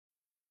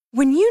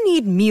When you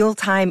need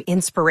mealtime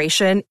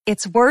inspiration,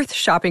 it's worth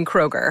shopping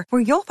Kroger,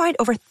 where you'll find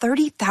over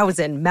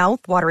 30,000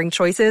 mouth-watering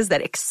choices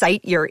that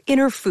excite your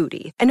inner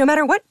foodie. And no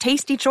matter what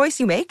tasty choice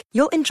you make,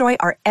 you'll enjoy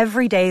our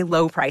everyday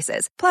low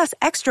prices, plus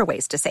extra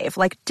ways to save,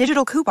 like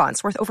digital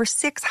coupons worth over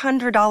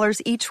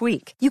 $600 each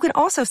week. You can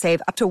also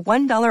save up to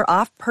 $1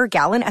 off per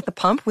gallon at the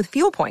pump with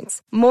fuel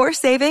points. More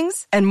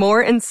savings and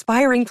more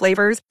inspiring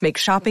flavors make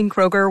shopping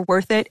Kroger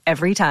worth it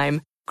every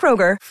time.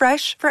 Kroger,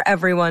 fresh for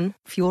everyone.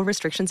 Fuel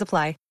restrictions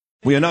apply.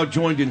 We are now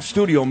joined in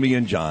studio, me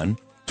and John,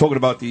 talking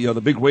about the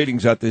big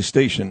ratings at this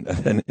station.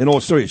 And in all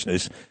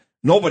seriousness,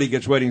 nobody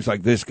gets ratings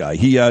like this guy.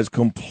 He has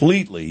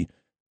completely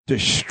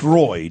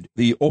destroyed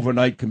the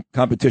overnight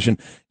competition.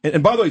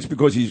 And by the way, it's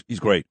because he's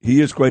great.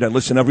 He is great. I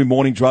listen every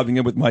morning driving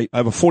in I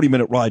have a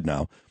 40-minute ride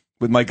now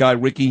with my guy,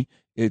 Ricky.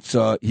 It's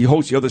he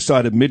hosts The Other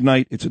Side of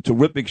Midnight. It's a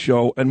terrific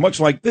show. And much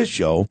like this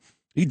show,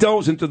 he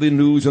delves into the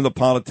news and the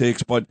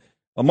politics, but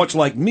much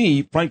like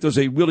me, Frank does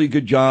a really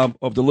good job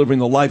of delivering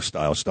the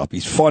lifestyle stuff.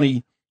 He's funny,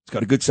 he's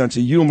got a good sense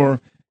of humor,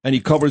 and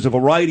he covers a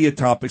variety of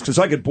topics, because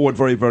I get bored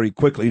very, very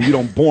quickly, and you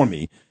don't bore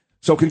me.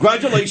 So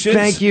congratulations.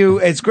 Thank you.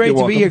 It's great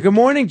to be here. Good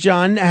morning,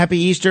 John. Happy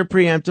Easter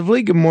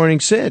preemptively. Good morning,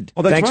 Sid.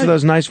 Oh, that's Thanks right. for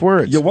those nice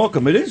words. You're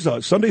welcome. It is.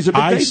 Sunday's a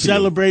big day I for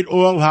celebrate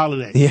all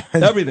holidays. Yeah.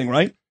 Everything,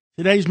 right?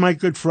 Today's my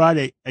Good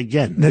Friday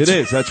again. It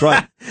is. That's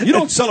right. You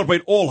don't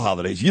celebrate all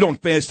holidays. You don't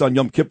fast on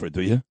Yom Kippur,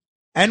 do you?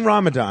 And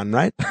Ramadan,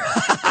 right?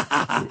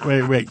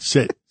 Wait,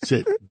 sit.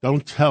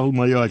 Don't tell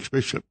my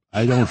Archbishop.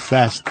 I don't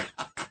fast.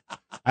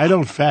 I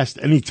don't fast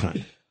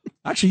anytime.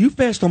 Actually, you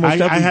fast almost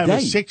every day. I have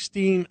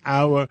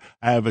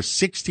a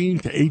 16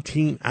 to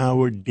 18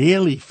 hour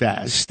daily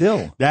fast.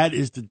 Still. That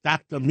is the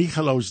Dr.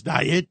 Michalos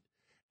diet,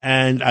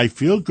 and I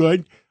feel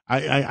good.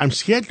 I'm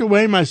scared to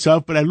weigh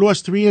myself, but I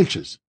lost 3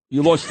 inches.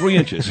 You lost 3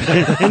 inches. In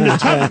the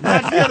tummy,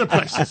 not the other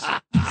places.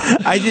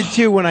 I did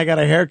too when I got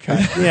a haircut.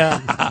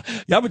 Yeah.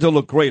 You happen to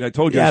look great. I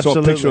told you Yeah, I saw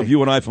absolutely. a picture of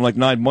you and I from like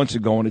 9 months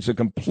ago, and it's a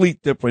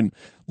complete different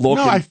look.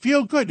 No, I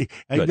feel good.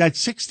 That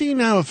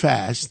 16-hour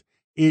fast,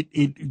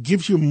 it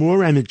gives you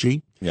more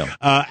energy. Yeah.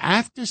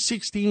 After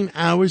 16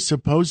 hours,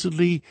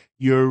 supposedly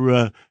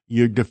your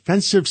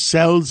defensive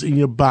cells in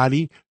your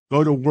body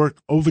go to work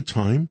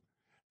overtime,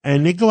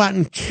 and they go out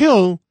and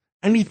kill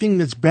anything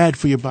that's bad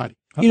for your body.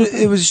 You know,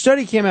 it was a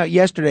study came out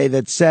yesterday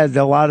that said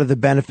a lot of the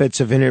benefits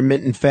of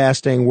intermittent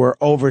fasting were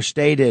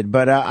overstated,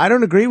 but I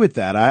don't agree with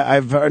that.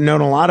 I've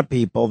known a lot of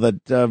people that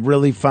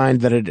really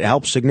find that it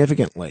helps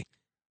significantly.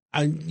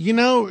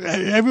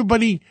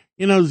 Everybody,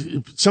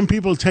 some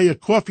people tell you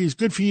coffee is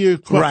good for you.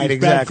 Coffee Right, is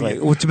bad exactly. for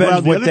you. Well, it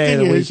depends what day of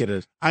the week it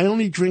is. I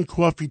only drink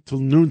coffee till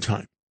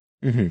noontime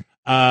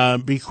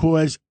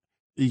because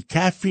the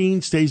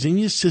caffeine stays in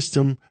your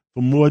system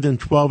for more than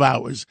 12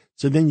 hours,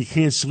 so then you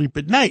can't sleep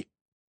at night.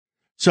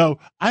 So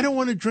I don't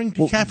want to drink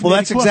the caffeinated Well,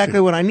 that's coffee.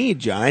 exactly what I need,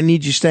 John. I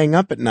need you staying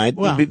up at night.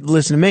 Well-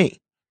 Listen to me.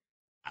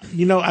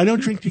 I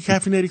don't drink the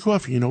caffeinated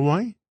coffee. You know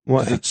why?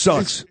 Well, It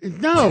sucks.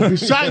 No,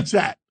 besides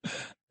that.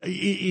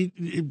 I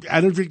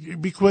don't drink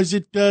because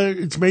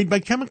it's made by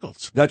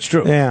chemicals. That's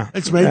true. yeah,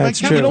 It's made by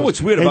that's chemicals. true. You know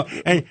what's weird about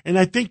and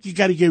I think you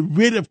got to get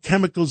rid of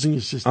chemicals in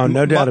your system. Oh,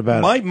 no doubt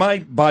about it. my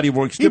body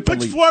works He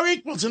puts differently. 4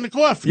 equals in the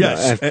coffee.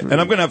 Yes, and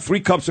I'm going to have 3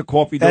 cups of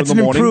coffee during That's the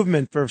an morning.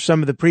 improvement for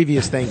some of the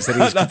previous things that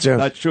he's consumed.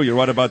 That's true. You're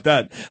right about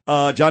that.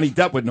 Johnny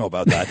Depp would know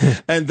about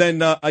that. And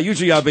then I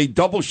usually have a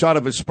double shot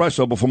of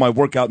espresso before my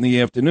workout in the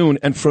afternoon.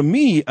 And for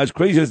me, as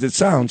crazy as it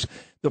sounds,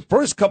 the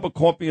first cup of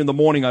coffee in the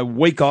morning, I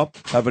wake up,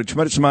 have a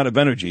tremendous amount of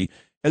energy.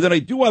 And then I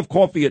do have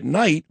coffee at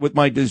night with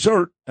my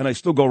dessert, and I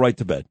still go right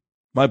to bed.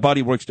 My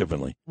body works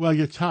differently. Well,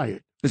 you're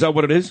tired. Is that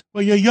what it is?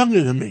 Well, you're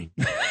younger than me.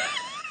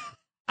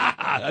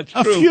 That's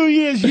A true. few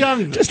years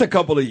younger. Just a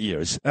couple of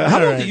years. How old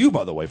right. are you,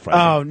 by the way, Frank?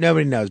 Oh,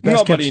 nobody knows. Best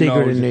Nobody kept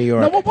secret knows. in New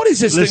York. Now, what is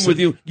this thing Listen, with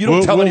you? You don't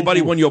we'll- tell we'll-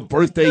 anybody when your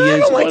birthday I is.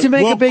 don't like to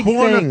make We'll a big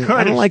corner thing. I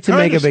Curtis. don't like to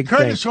make a big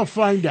Curtis thing. will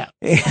find out.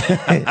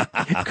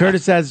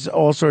 Curtis has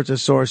all sorts of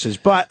sources,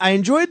 but I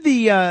enjoyed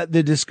the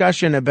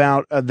discussion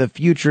about the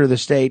future of the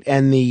state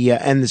and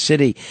the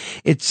city.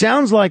 It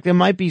sounds like there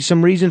might be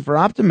some reason for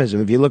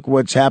optimism. If you look at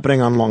what's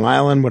happening on Long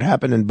Island, what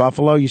happened in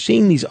Buffalo, you're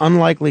seeing these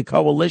unlikely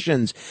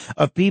coalitions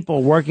of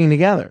people working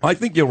together. I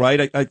think you're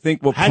right. I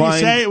think we're How do you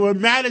primed. say it? We're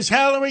mad as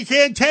hell and we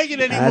can't take it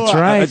anymore. That's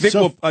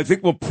right. I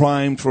think we're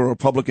primed for a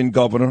Republican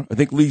governor. I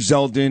think Lee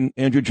Zeldin,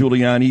 Andrew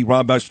Giuliani,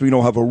 Rob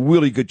Mastrino have a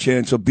really good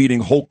chance of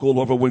beating Hochul,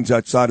 whoever wins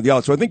that side of the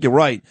aisle. So I think you're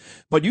right.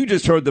 But you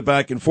just heard the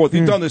back and forth.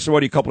 You've done this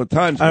already a couple of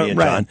times, me and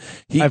right.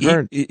 John. I've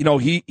heard.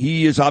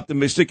 He is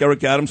optimistic.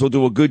 Eric Adams will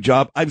do a good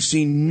job. I've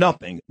seen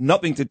nothing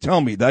to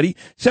tell me that he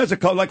says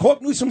like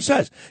Hawk Newsom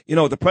says.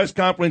 At the press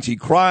conference, he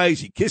cries,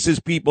 he kisses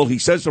people, he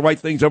says the right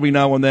things every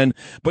now and then.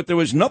 But there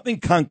is nothing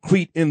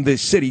concrete in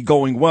this city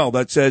going well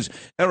that says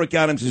Eric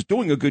Adams is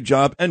doing a good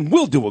job and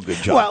will do a good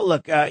job? Well,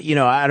 look, I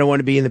don't want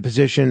to be in the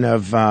position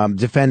of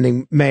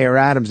defending Mayor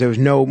Adams. There was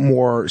no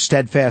more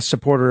steadfast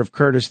supporter of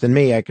Curtis than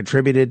me. I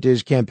contributed to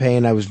his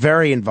campaign. I was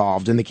very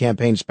involved in the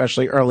campaign,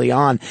 especially early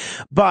on.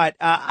 But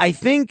I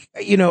think,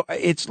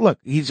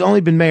 he's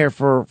only been mayor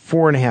for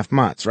 4.5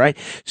 months, right?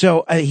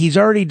 So he's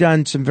already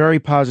done some very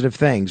positive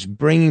things,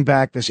 bringing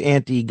back this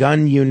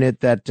anti-gun unit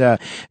that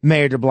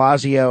Mayor de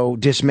Blasio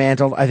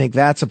dismantled. I think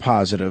that's a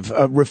positive.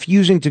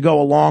 Refusing to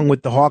go along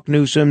with the Hawk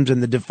Newsoms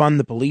and the defund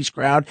the police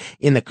crowd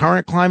in the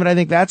current climate, I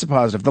think that's a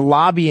positive. The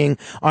lobbying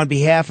on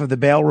behalf of the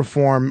bail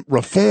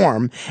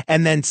reform,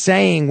 and then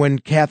saying when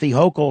Kathy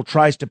Hochul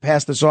tries to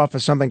pass this off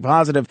as something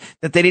positive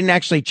that they didn't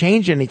actually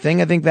change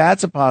anything, I think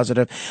that's a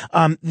positive.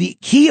 The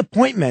key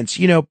appointments,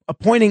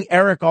 appointing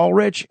Eric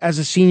Ulrich as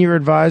a senior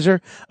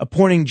advisor,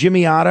 appointing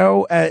Jimmy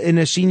Otto in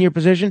a senior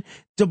position.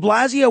 De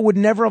Blasio would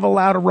never have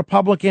allowed a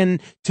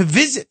Republican to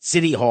visit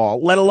City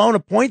Hall, let alone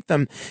appoint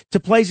them to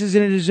places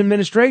in his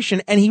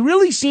administration. And he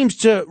really seems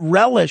to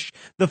relish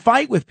the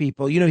fight with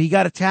people. He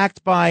got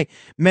attacked by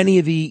many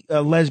of the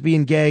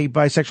lesbian, gay,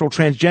 bisexual,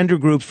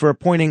 transgender groups for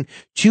appointing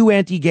 2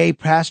 anti-gay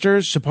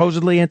pastors,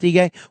 supposedly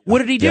anti-gay. What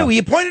did he do? Yeah. He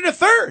appointed a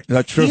 3rd.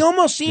 That's true. He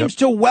almost seems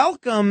to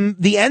welcome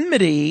the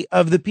enmity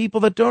of the people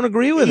that don't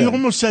agree with him. He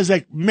almost says,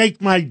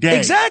 make my day.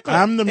 Exactly.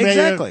 I'm the mayor.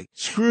 Exactly.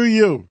 Screw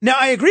you. Now,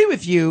 I agree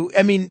with you.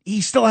 I mean,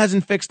 he still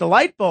hasn't fixed the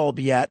light bulb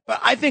yet, but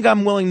I think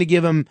I'm willing to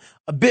give him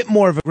a bit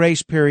more of a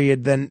grace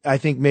period than I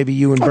think maybe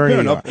you and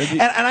Bernie are.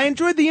 And I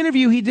enjoyed the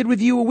interview he did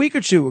with you a week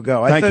or 2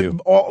 ago. Thank you.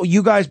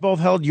 You guys both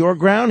held your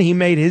ground. He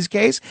made his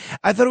case.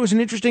 I thought it was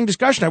an interesting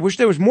discussion. I wish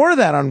there was more of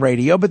that on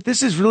radio, but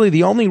this is really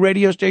the only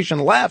radio station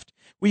left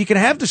where you can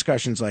have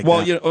discussions like that.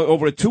 Well,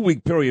 over a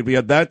 2-week period, we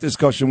had that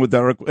discussion with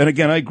Eric. And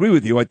again, I agree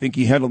with you. I think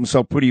he handled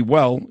himself pretty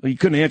well. He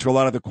couldn't answer a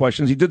lot of the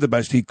questions. He did the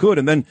best he could.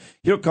 And then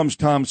here comes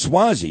Tom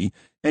Suozzi,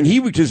 and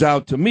he reaches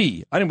out to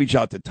me. I didn't reach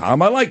out to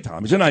Tom. I like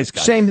Tom. He's a nice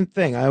guy. Same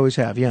thing. I always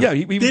have, yeah. Yeah.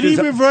 Did he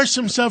reverse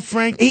himself,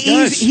 Frank?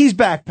 He's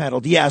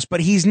backpedaled, yes,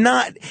 but he's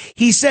not.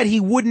 He said he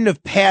wouldn't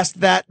have passed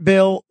that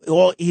bill,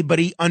 but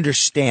he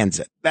understands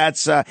it.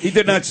 That's he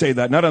did not say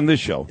that. Not on this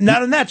show.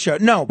 Not on that show.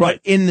 No, but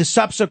in the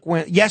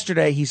subsequent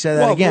yesterday, he said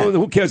that again.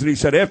 Who cares what he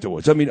said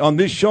afterwards? I mean, on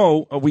this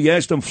show, we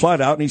asked him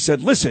flat out, and he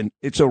said, "Listen,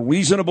 it's a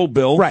reasonable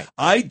bill. Right.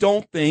 I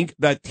don't think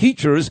that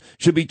teachers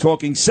should be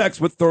talking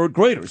sex with 3rd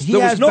graders. There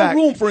was no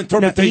room for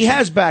interpretation. No, he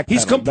has backpedaled.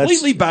 He's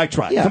completely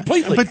backtracked. Yeah.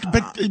 Completely.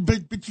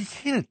 But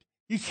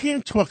you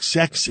can't talk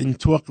sex and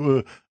talk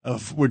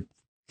with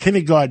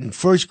kindergarten,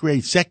 1st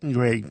grade, 2nd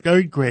grade,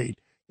 3rd grade.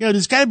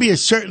 There's got to be a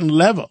certain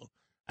level.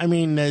 I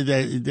mean,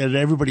 that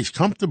everybody's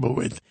comfortable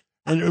with.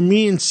 And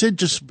me and Sid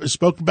just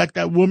spoke about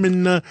that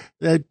woman,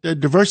 that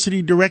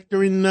diversity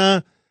director in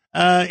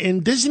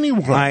Disney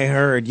World. I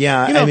heard,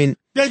 yeah.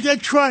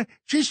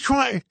 She's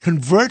trying to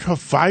convert her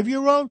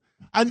 5-year-old,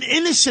 an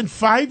innocent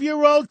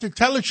 5-year-old, to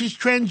tell her she's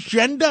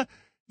transgender.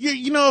 A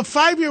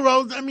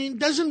 5-year-old,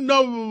 doesn't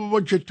know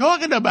what you're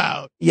talking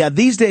about. Yeah,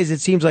 these days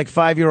it seems like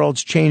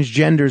 5-year-olds change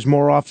genders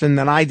more often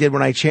than I did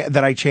when I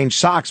changed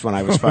socks when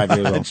I was 5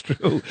 years old. That's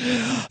true.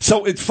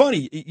 So it's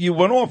funny. You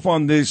went off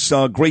on this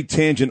great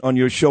tangent on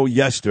your show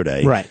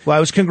yesterday. Right. Well, I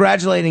was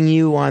congratulating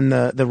you on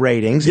the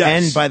ratings.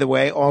 Yes. And, by the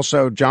way,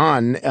 also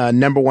John,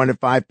 number 1 at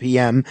 5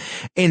 p.m.,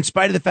 in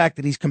spite of the fact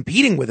that he's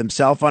competing with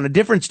himself on a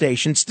different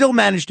station, still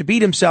managed to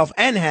beat himself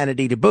and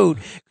Hannity to boot.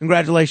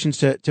 Congratulations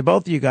to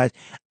both of you guys.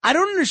 I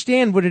don't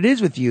understand what it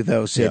is with you,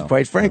 though, Sid,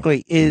 quite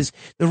frankly, is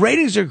the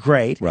ratings are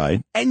great.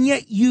 Right. And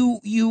yet you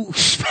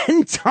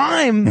spend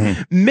time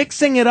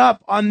mixing it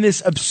up on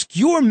this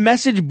obscure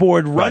message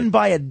board run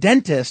by a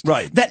dentist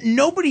that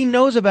nobody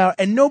knows about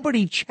and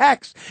nobody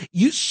checks.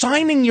 You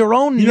signing your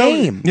own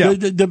name.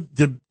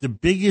 The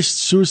biggest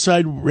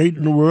suicide rate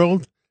in the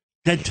world?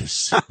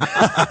 Dentists.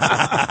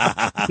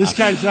 This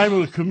guy's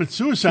liable to commit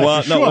suicide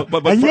for sure.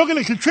 And you're going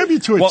to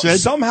contribute to it, Sid.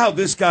 Somehow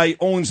this guy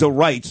owns the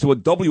rights to a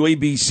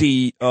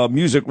WABC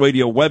music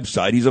radio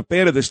website. He's a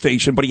fan of the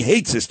station, but he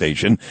hates the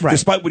station. Right.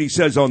 Despite what he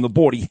says on the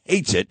board, he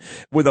hates it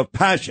with a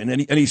passion.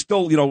 And he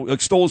still,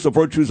 extols the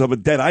virtues of a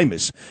dead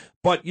Imus.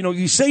 But,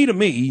 you say to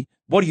me,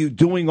 what are you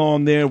doing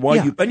on there?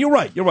 And you're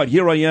right.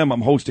 Here I am.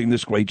 I'm hosting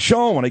this great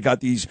show, and I got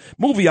these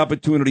movie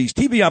opportunities,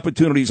 TV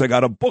opportunities. I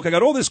got a book. I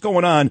got all this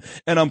going on,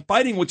 and I'm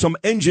fighting with some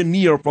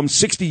engineer from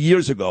 60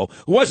 years ago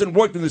who hasn't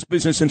worked in this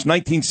business since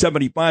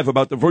 1975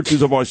 about the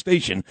virtues of our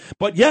station.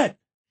 But yet,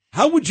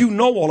 how would you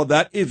know all of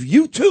that if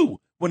you, too,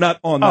 were not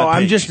on that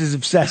page? I'm just as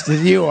obsessed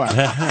as you are.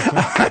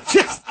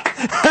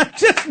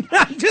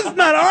 I'm just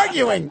not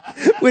arguing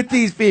with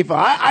these people.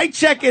 I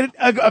check it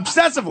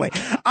obsessively.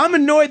 I'm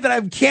annoyed that I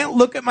can't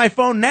look at my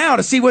phone now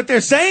to see what they're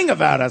saying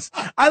about us.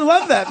 I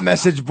love that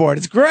message board.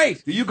 It's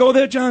great. Do you go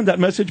there, John, that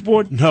message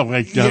board? No,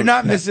 I don't. You're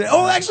not missing it.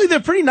 Oh, actually, they're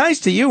pretty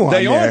nice to you on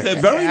They there. are.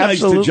 They're very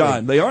nice to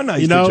John. They are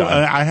nice to John.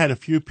 I had a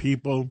few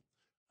people,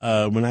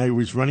 when I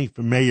was running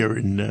for mayor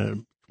in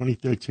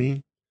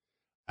 2013,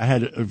 I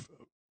had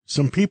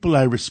some people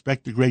I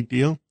respect a great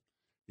deal.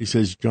 He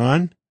says,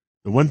 John,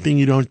 the one thing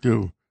you don't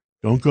do,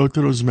 don't go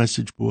to those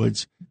message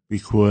boards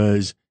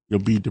because you'll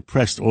be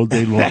depressed all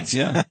day long.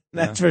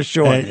 That's for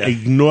sure. And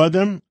ignore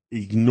them,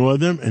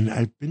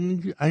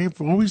 and I have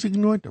always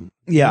ignored them.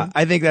 Yeah,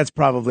 I think that's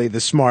probably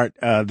the smart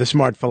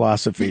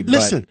philosophy.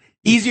 Listen,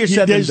 easier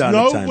said than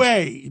done.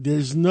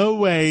 There's no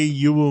way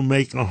you will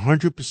make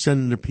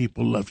 100% of the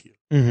people love you.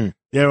 Mm-hmm.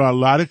 There are a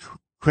lot of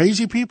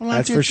crazy people out there.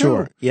 That's for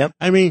sure. Yep.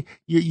 I mean,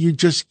 you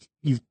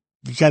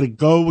got to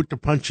go with the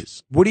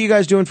punches. What are you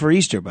guys doing for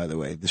Easter, by the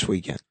way, this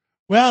weekend?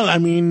 Well, I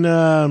mean,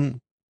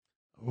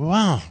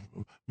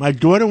 my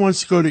daughter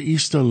wants to go to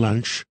Easter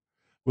lunch.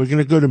 We're going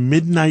to go to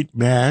midnight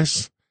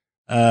mass.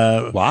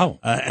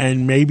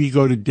 And maybe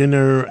go to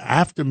dinner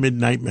after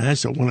midnight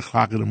mass at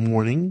 1:00 in the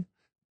morning.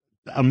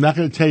 I'm not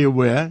going to tell you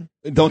where.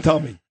 Don't tell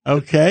me.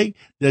 Okay.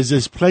 There's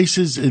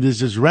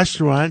this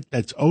restaurant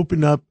that's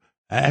open up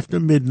after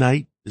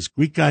midnight. This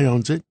Greek guy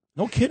owns it.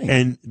 No kidding.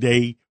 And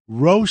they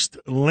roast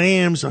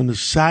lambs on the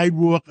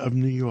sidewalk of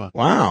New York.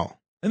 Wow.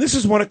 And this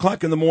is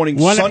 1:00 in the morning,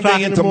 1 Sunday o'clock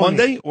in into the morning.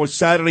 Monday, or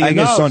Saturday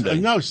into Sunday?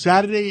 No,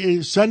 Saturday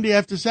is Sunday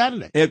after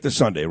Saturday. After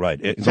Sunday, right.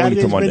 It's Saturday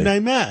only to is Monday.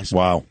 midnight mass.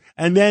 Wow.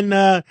 And then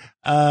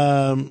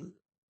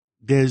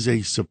there's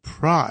a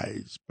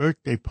surprise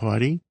birthday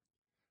party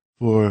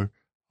for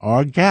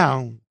our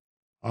gal,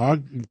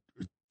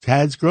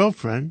 Tad's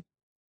girlfriend,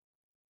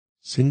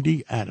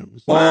 Cindy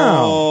Adams.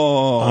 Wow.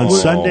 On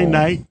Sunday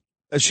night.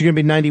 Is she going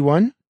to be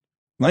 91?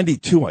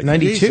 92, I think.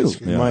 92.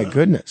 Yeah. My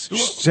goodness.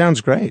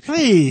 Sounds great.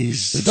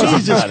 Please.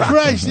 Jesus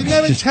Christ. You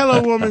never tell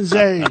a woman's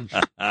age.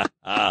 I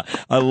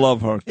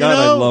love her. God,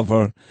 I love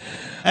her.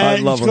 I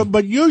love her.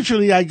 But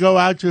usually I go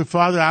out to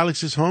Father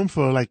Alex's home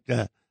for like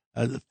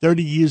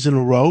 30 years in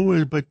a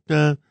row. But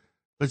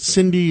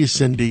Cindy is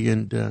Cindy.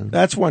 And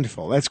that's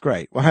wonderful. That's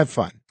great. Well, have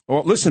fun.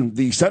 Well, listen,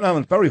 the Staten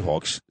Island Ferry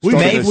Hawks We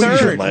started made their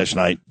season third. last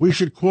night. we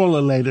should call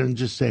her later and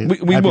just say We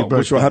happy will. birthday.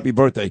 Wish her a happy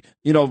birthday.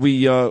 You know,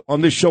 we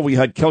on this show we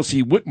had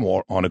Kelsey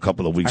Whitmore on a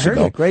couple of weeks I heard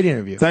ago. it. Great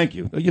interview. Thank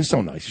you. You're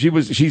so nice.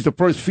 She's the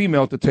first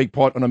female to take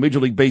part on a Major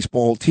League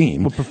Baseball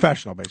team. Well,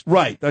 professional baseball.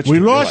 Right. That's We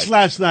true. lost You're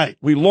right. last night.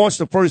 We lost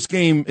the first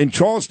game in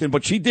Charleston,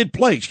 but she did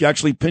play. She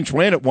actually pinch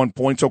ran at one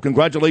point. So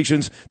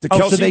congratulations to Oh,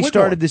 Kelsey so they Whitmore.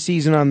 started the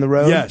season on the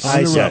road? Yes. I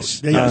On the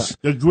see. road. Yes.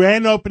 The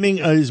grand opening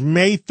is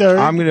May 3rd.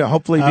 I'm going to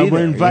hopefully be there.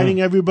 We're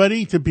inviting everybody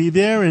to be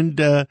there, and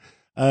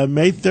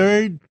May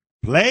 3rd,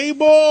 play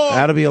ball.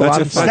 That'll be a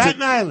lot of fun.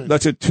 Staten Island.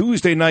 That's a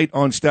Tuesday night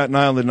on Staten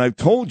Island. And I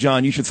told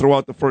John you should throw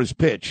out the first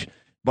pitch,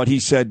 but he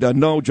said,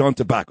 no, John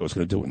Tobacco's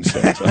going to do it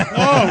instead. So.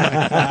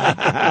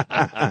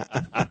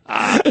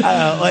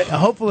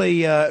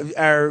 Hopefully,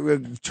 our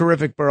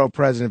terrific borough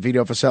president,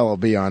 Vito Fossella, will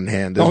be on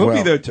hand as He'll well.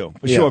 be there, too.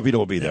 For sure, Vito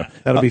will be there.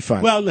 That'll be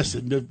fun. Well,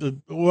 listen,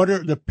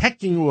 the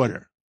pecking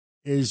order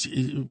is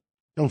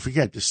don't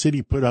forget, the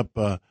city put up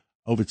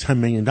over $10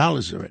 million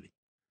already.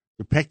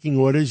 The pecking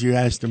orders, you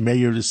ask the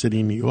mayor of the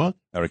city of New York.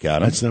 Eric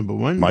Adams. That's number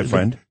one. My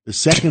friend. The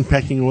second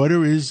pecking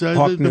order is the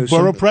Newsom.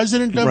 borough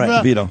president of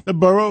Right, Vito. the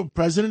borough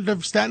president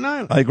of Staten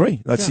Island. I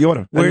agree. That's the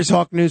order. Where's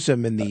Hawk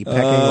Newsom in the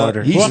pecking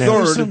order? He's Hawk third,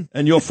 Newsom?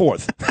 and you're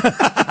fourth.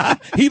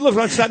 He lives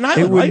on Staten It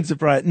Island, wouldn't right?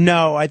 surprise.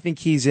 No, I think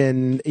he's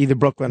in either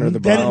Brooklyn or the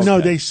Bronx.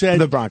 They said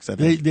The Bronx, I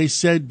think. They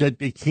said that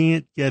they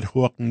can't get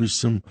Hawk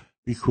Newsom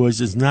because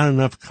there's not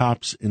enough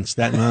cops in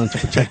Staten Island to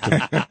protect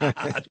him.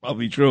 That's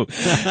probably true.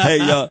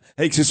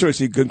 Hey,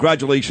 seriously,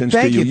 congratulations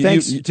Thank to you. you.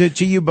 Thanks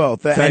to you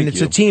both. And it's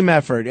you. a team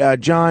effort.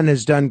 John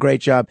has done a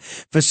great job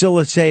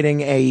facilitating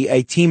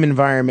a team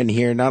environment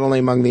here, not only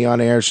among the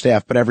on-air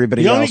staff, but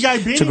everybody The else. only guy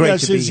It's beating great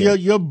us to be is here.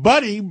 your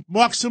buddy,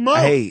 Mark Simone.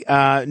 Hey,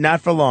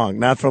 not for long.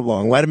 Not for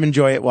long. Let him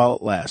enjoy it while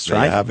it lasts, There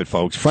right? you have it,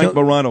 folks. Frank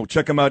Morano,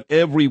 check him out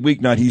every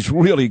weeknight. He's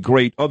really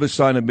great. Other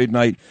Side of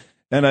Midnight.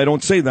 And I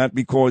don't say that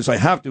because I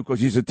have to,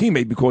 because he's a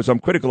teammate, because I'm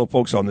critical of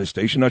folks on this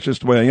station. That's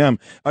just the way I am.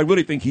 I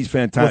really think he's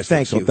fantastic. Well,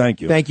 thank you. Thank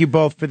you. Thank you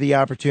both for the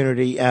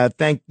opportunity.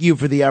 Thank you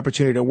for the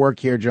opportunity to work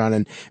here, John,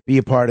 and be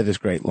a part of this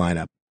great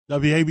lineup.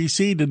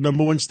 WABC, the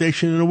number one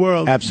station in the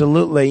world.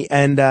 Absolutely.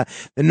 And the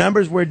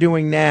numbers we're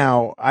doing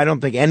now, I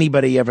don't think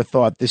anybody ever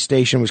thought this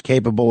station was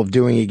capable of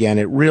doing again.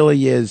 It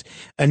really is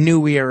a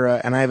new era,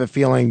 and I have a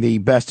feeling the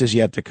best is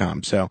yet to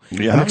come. So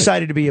Yeah. I'm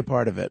excited to be a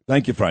part of it.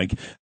 Thank you, Frank.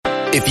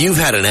 If you've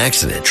had an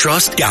accident,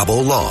 trust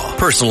Gabo Law.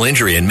 Personal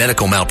injury and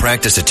medical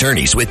malpractice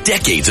attorneys with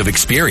decades of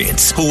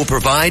experience who will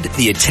provide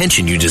the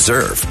attention you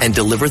deserve and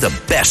deliver the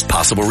best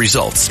possible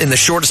results in the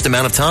shortest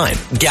amount of time.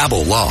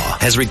 Gabo Law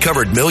has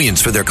recovered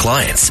millions for their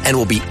clients and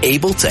will be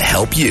able to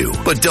help you.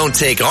 But don't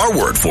take our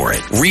word for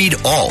it. Read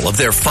all of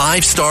their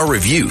 5-star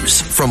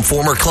reviews from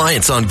former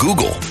clients on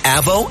Google,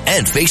 Avo,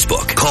 and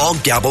Facebook. Call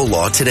Gabo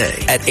Law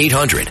today at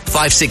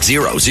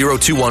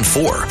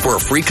 800-560-0214 for a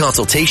free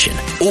consultation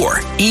or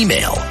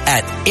email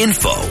at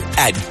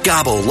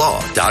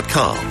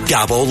info@gabolaw.com.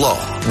 Gabo Law,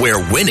 where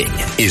winning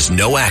is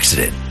no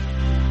accident.